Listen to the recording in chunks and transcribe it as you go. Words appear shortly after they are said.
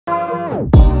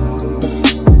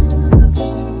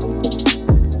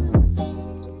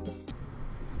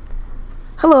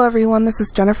Hello everyone, this is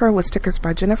Jennifer with Stickers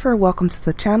by Jennifer. Welcome to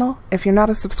the channel. If you're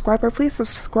not a subscriber, please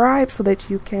subscribe so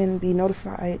that you can be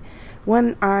notified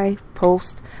when I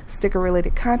post sticker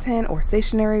related content or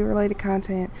stationery related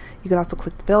content. You can also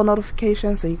click the bell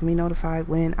notification so you can be notified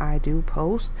when I do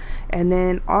post. And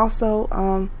then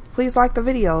also please like the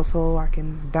video so I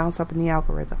can bounce up in the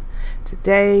algorithm.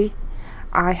 Today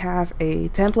I have a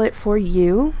template for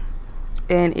you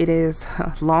and it is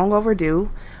long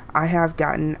overdue. I have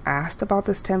gotten asked about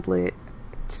this template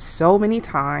so many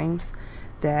times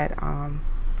that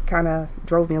kind of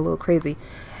drove me a little crazy.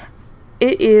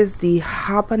 It is the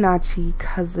Hobonichi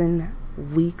Cousin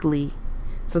Weekly.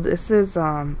 So this is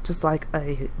just like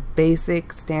a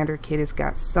basic standard kit. It's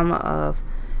got some of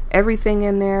everything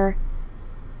in there.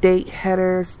 Date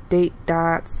headers, date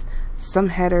dots, some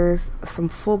headers, some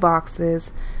full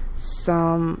boxes,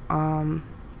 some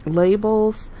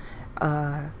labels,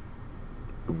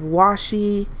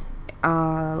 washi,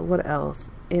 what else?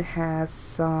 It has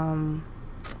some,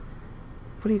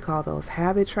 what do you call those,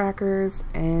 habit trackers,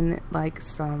 and like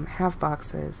some half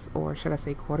boxes, or should I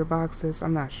say quarter boxes?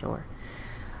 I'm not sure.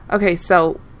 Okay,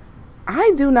 so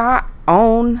I do not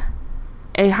own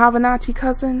a Hobonichi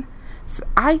Cousin. So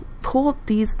I pulled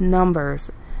these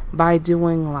numbers by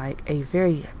doing like a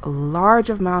very large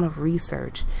amount of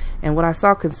research, and what I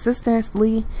saw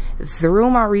consistently through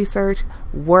my research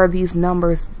were these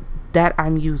numbers that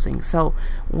I'm using. So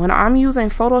when I'm using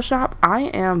Photoshop, I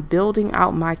am building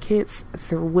out my kits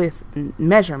with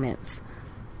measurements,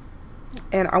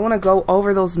 and I want to go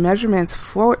over those measurements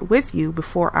with you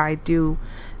before I do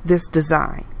this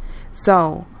design.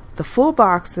 So the full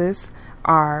boxes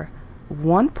are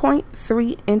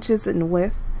 1.3 inches in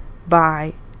width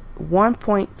by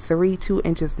 1.32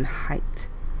 inches in height.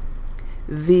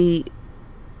 The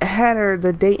header,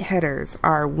 the date headers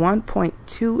are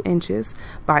 1.2 inches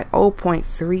by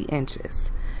 0.3 inches.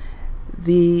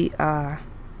 The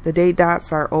date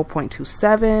dots are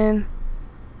 0.27.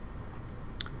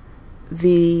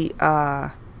 The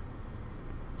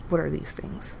what are these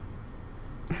things?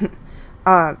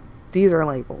 These are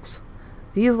labels.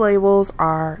 These labels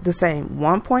are the same,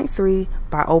 1.3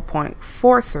 by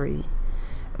 0.43.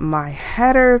 My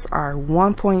headers are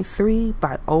 1.3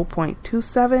 by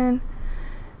 0.27.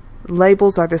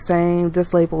 Labels are the same.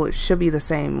 This label, it should be the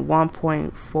same,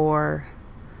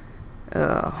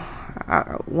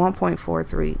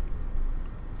 1.43.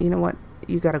 You know what?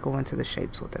 You got to go into the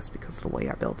shapes with this because of the way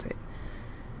I built it.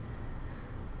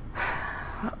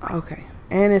 Okay,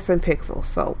 and it's in pixels,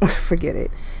 so forget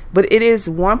it. But it is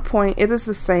it is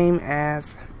the same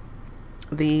as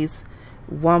these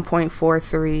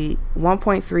 1.43,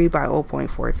 1.3 by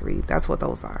 0.43. That's what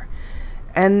those are.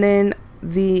 And then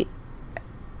the,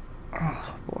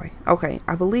 oh boy, okay,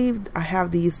 I believe I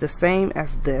have these the same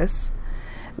as this,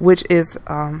 which is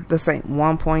the same,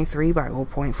 1.3 by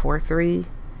 0.43.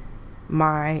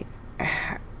 My,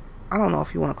 I don't know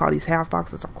if you want to call these half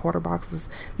boxes or quarter boxes.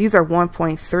 These are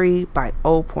 1.3 by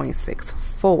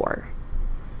 0.64.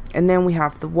 And then we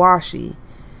have the washi,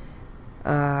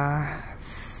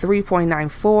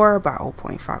 3.94 by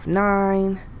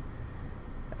 0.59.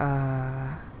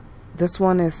 This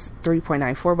one is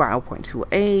 3.94 by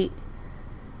 0.28.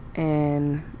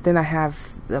 And then I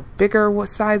have the bigger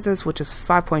sizes, which is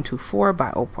 5.24 by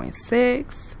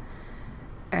 0.6.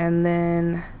 And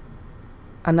then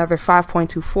another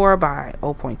 5.24 by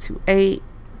 0.28.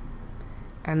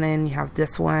 And then you have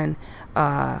this one,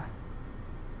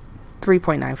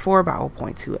 3.94 by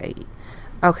 0.28.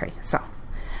 Okay, so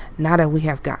now that we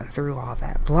have gotten through all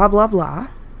that blah blah blah,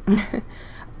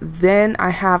 then I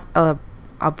have a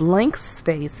blank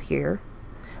space here,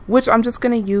 which I'm just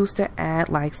going to use to add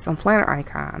like some planner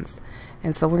icons.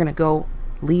 And so we're going to go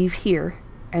leave here,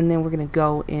 and then we're going to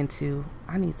go into,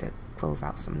 I need to close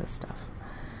out some of this stuff.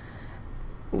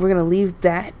 We're going to leave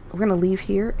that, we're going to leave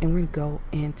here, and we're going to go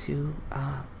into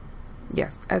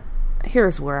yes,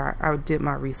 here's where I did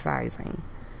my resizing.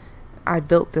 I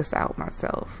built this out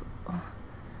myself.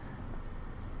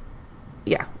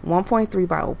 Yeah, 1.3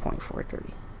 by 0.43.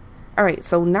 Alright,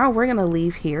 so now we're going to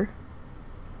leave here.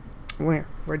 We're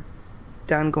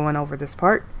done going over this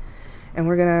part. And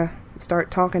we're going to start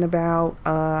talking about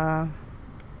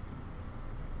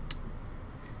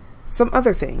some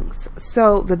other things.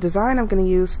 So the design I'm going to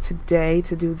use today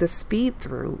to do the speed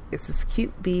through is this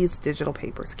Cute Bees Digital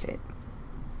Papers kit.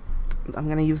 I'm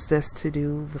going to use this to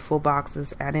do the full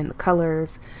boxes, add in the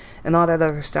colors and all that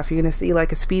other stuff. You're going to see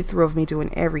like a speed through of me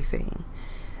doing everything.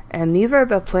 And these are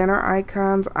the planner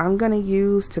icons I'm going to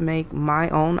use to make my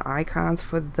own icons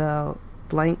for the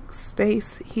blank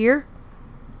space here.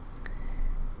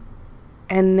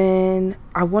 And then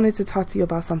I wanted to talk to you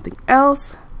about something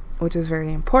else, which is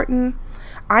very important.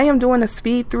 I am doing a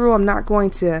speed through. I'm not going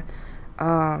to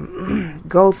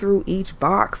go through each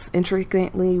box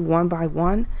intricately one by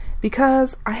one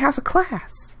because I have a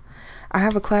class. I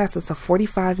have a class. It's a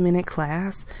 45-minute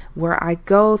class where I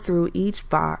go through each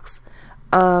box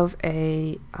of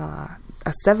a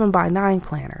 7x9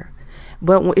 planner.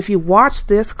 But if you watch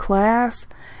this class,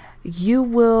 you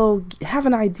will have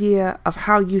an idea of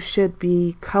how you should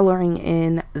be coloring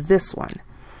in this one.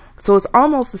 So it's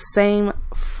almost the same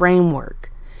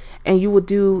framework, and you will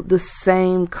do the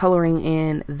same coloring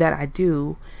in that I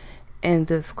do in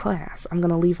this class. I'm going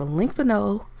to leave a link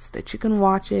below so that you can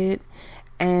watch it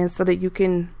and so that you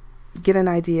can get an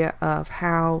idea of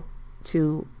how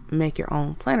to make your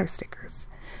own planner stickers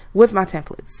with my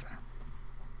templates.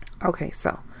 Okay,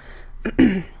 so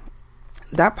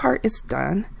that part is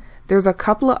done. There's a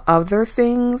couple of other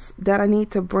things that I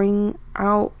need to bring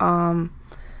out.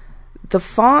 The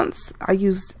fonts, I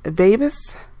used Babus,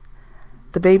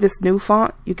 the Babus new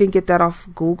font. You can get that off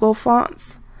Google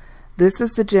Fonts. This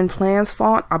is the Gen Plans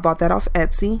font. I bought that off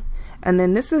Etsy. And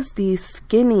then this is the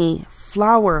skinny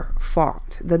flower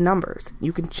font, the numbers.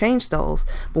 You can change those.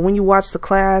 But when you watch the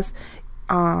class,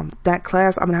 that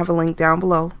class, I'm going to have a link down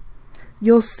below.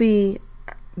 You'll see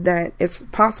that it's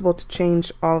possible to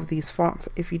change all of these fonts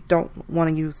if you don't want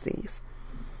to use these.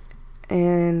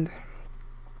 And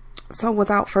so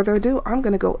without further ado, I'm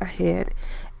going to go ahead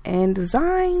and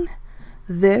design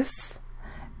this.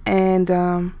 And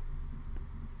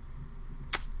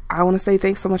I want to say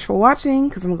thanks so much for watching,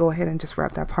 because I'm going to go ahead and just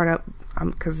wrap that part up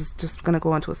because it's just going to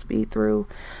go into a speed through.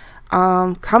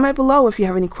 Comment below if you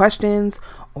have any questions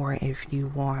or if you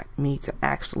want me to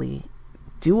actually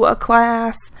do a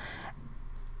class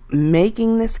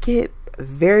making this kit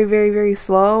very, very, very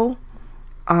slow.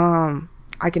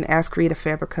 I can ask Creative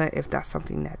Fabrica if that's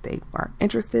something that they are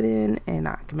interested in, and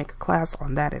I can make a class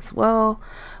on that as well.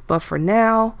 But for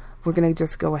now, we're going to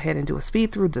just go ahead and do a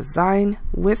speed through design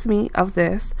with me of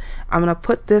this. I'm going to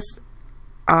put this,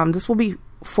 this will be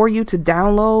for you to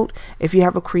download if you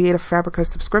have a Creative Fabrica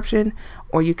subscription,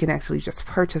 or you can actually just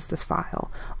purchase this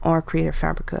file on Creative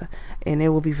Fabrica, and it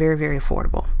will be very, very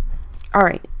affordable. All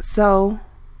right, so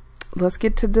let's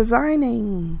get to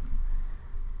designing.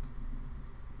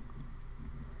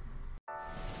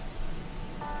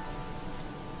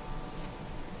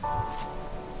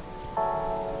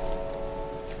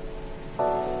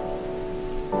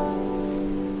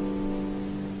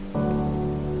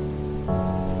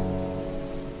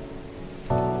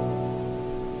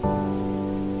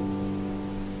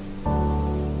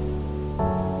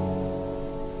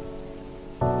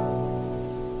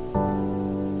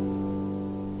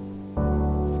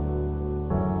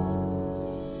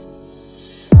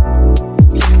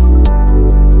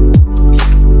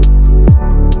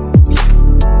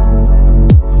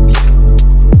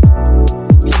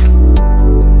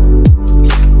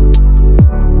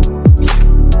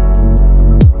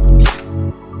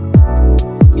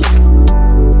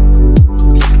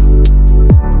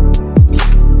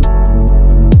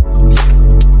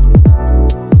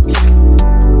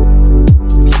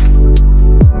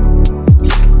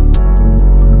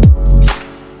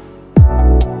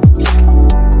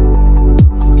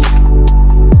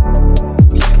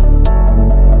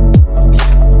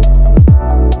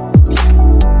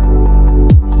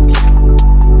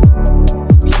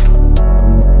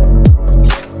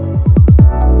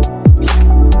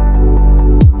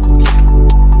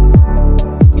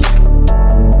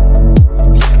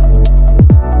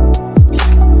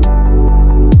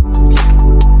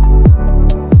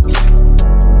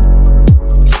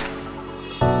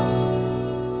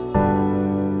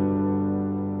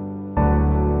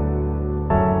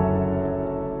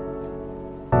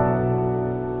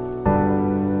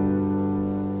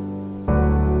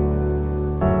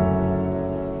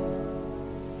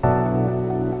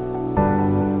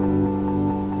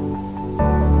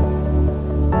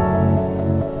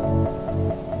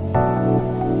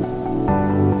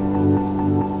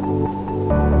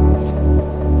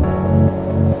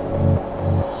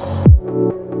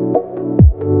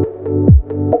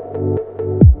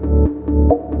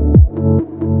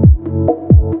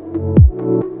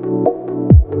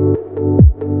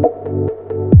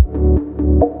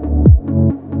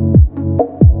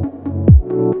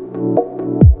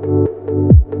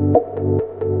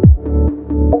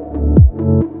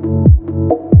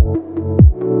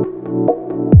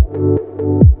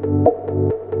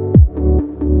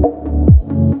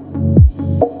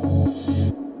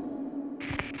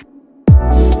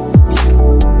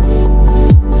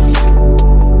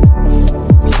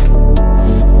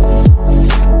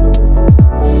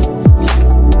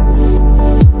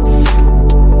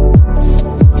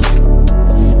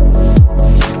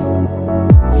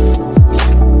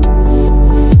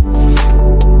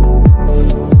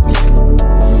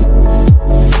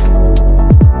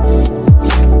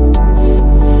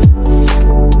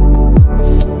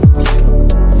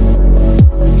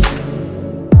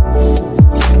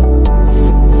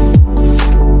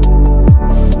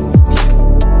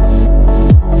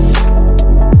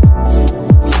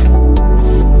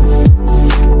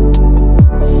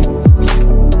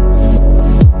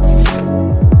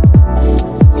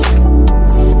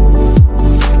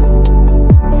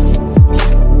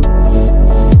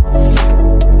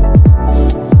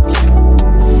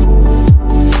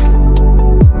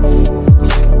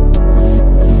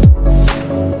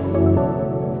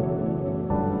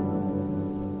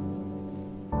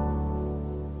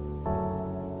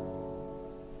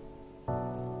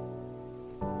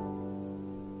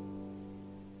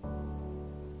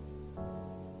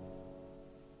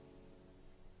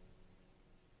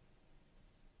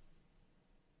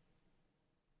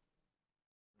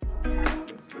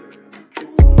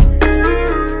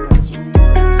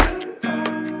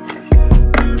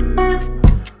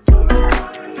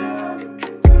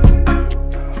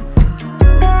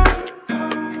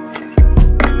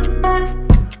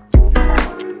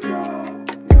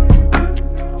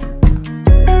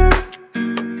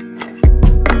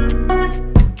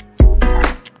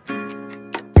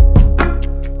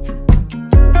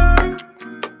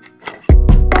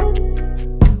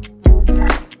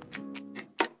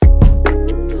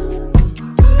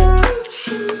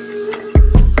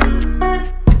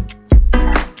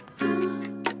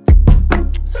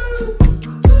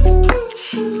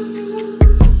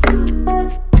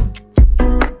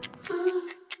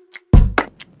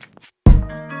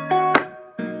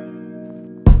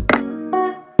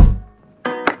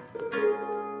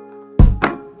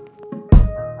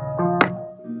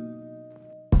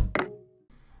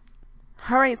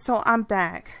 Alright, so I'm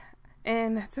back.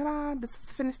 And ta-da, this is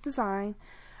the finished design.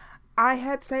 I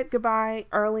had said goodbye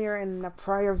earlier in the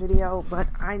prior video, but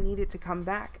I needed to come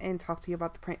back and talk to you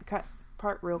about the print and cut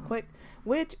part real quick,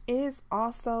 which is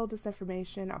also this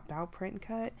information about print and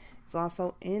cut. It's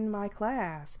also in my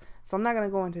class. So I'm not going to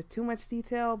go into too much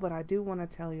detail, but I do want to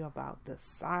tell you about the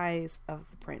size of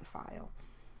the print file.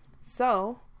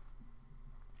 So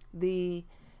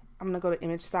I'm going to go to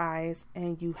image size,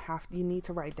 and you need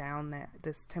to write down that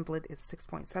this template is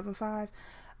 6.75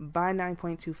 by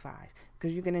 9.25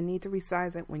 because you're going to need to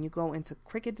resize it when you go into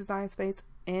Cricut Design Space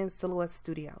and Silhouette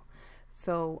Studio.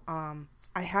 So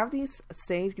I have these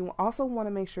saved. You also want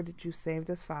to make sure that you save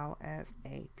this file as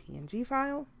a PNG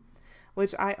file,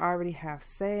 which I already have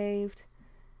saved.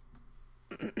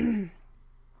 And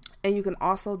you can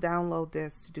also download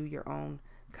this to do your own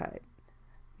cut,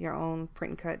 your own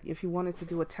print and cut. If you wanted to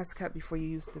do a test cut before you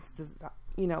use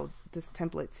this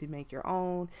template to make your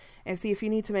own and see if you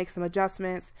need to make some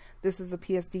adjustments, this is a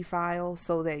PSD file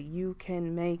so that you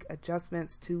can make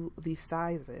adjustments to the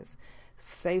sizes.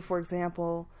 Say for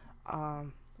example,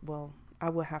 well, I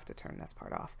will have to turn this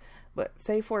part off, but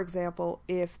say for example,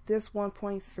 if this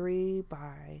 1.3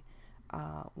 by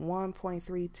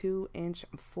 1.32 inch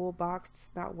full box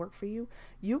does not work for you,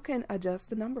 you can adjust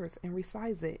the numbers and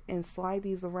resize it and slide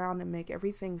these around and make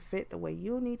everything fit the way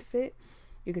you need to fit.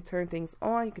 You can turn things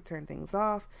on, you can turn things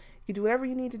off, you can do whatever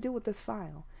you need to do with this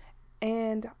file.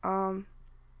 And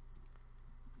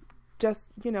just,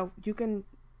 you can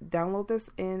download this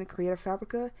in Creative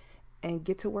Fabrica and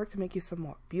get to work to make you some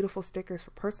more beautiful stickers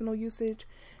for personal usage.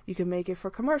 You can make it for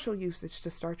commercial usage to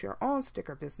start your own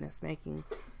sticker business, making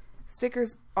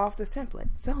stickers off this template.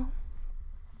 So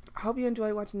I hope you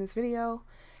enjoy watching this video,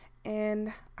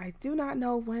 and I do not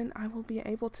know when I will be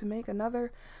able to make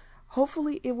another.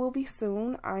 Hopefully it will be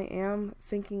soon. I am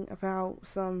thinking about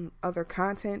some other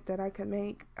content that I could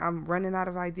make. I'm running out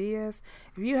of ideas.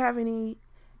 If you have any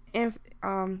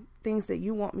things that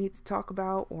you want me to talk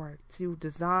about or to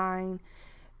design,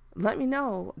 let me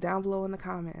know down below in the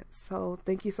comments. So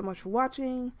thank you so much for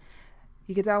watching.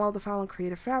 You can download the file in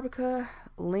Creative Fabrica.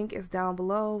 Link is down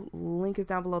below. Link is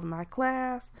down below to my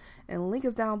class, and link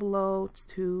is down below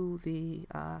to the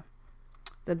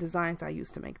designs I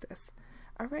used to make this.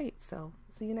 All right, so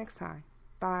see you next time.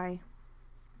 Bye.